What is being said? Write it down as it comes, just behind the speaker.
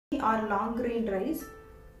or long grain rice,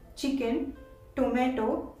 chicken,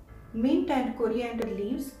 tomato, mint and coriander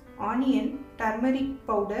leaves, onion, turmeric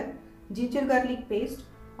powder, ginger garlic paste,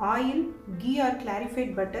 oil, ghee or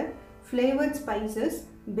clarified butter, flavored spices,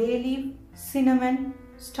 bay leaf, cinnamon,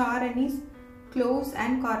 star anise, cloves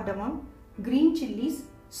and cardamom, green chilies,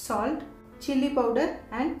 salt, chili powder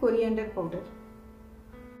and coriander powder.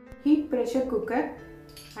 Heat pressure cooker,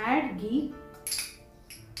 add ghee,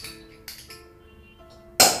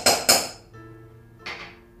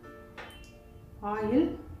 oil,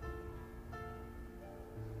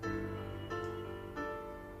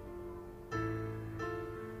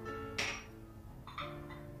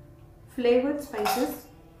 flavored spices.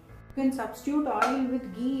 You can substitute oil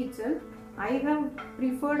with ghee itself. I have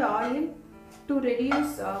preferred oil to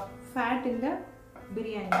reduce fat in the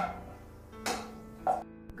biryani.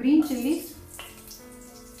 Green chilies,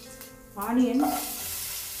 onions,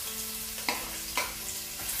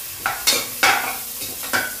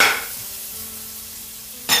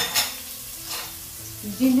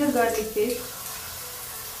 ginger garlic paste,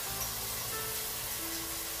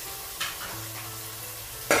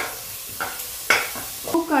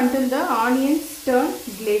 cook until the onions turn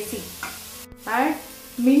glassy. Add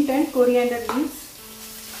mint and coriander leaves.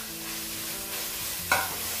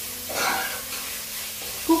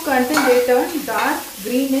 Cook until they turn dark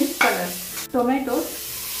green in color. Tomatoes.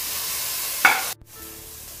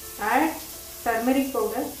 Add turmeric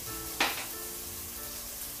powder,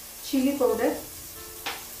 chili powder,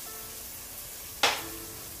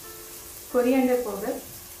 coriander powder,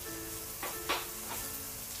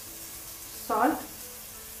 salt,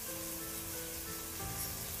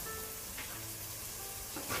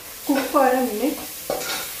 cook for a minute.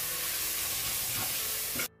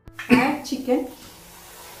 Add chicken.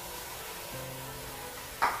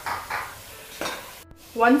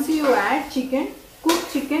 Once you add chicken,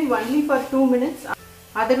 cook chicken only for 2 minutes,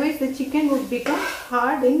 otherwise the chicken would become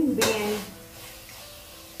hard in biryani.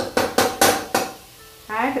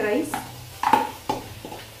 Add rice.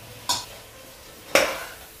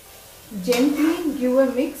 Gently give a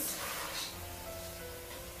mix.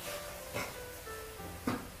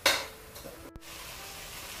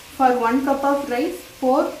 For 1 cup of rice,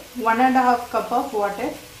 pour 1.5 cup of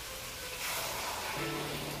water.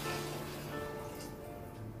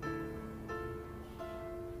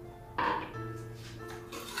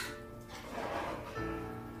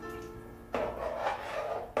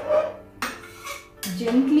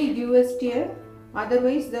 Gently give a stir,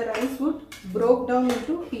 otherwise the rice would break down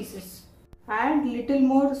into pieces. Add little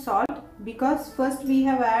more salt because first we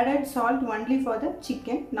have added salt only for the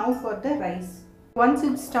chicken, now for the rice. Once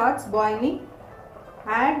it starts boiling,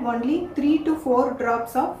 add only 3 to 4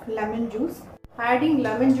 drops of lemon juice. Adding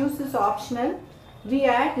lemon juice is optional. We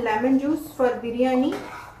add lemon juice for biryani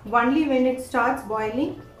only when it starts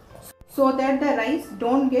boiling, so that the rice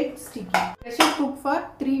don't get sticky. Pressure cook for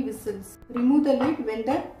 3 whistles. Remove the lid when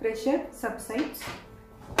the pressure subsides.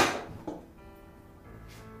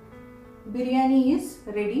 Biryani is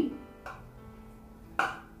ready.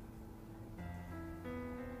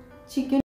 Chicken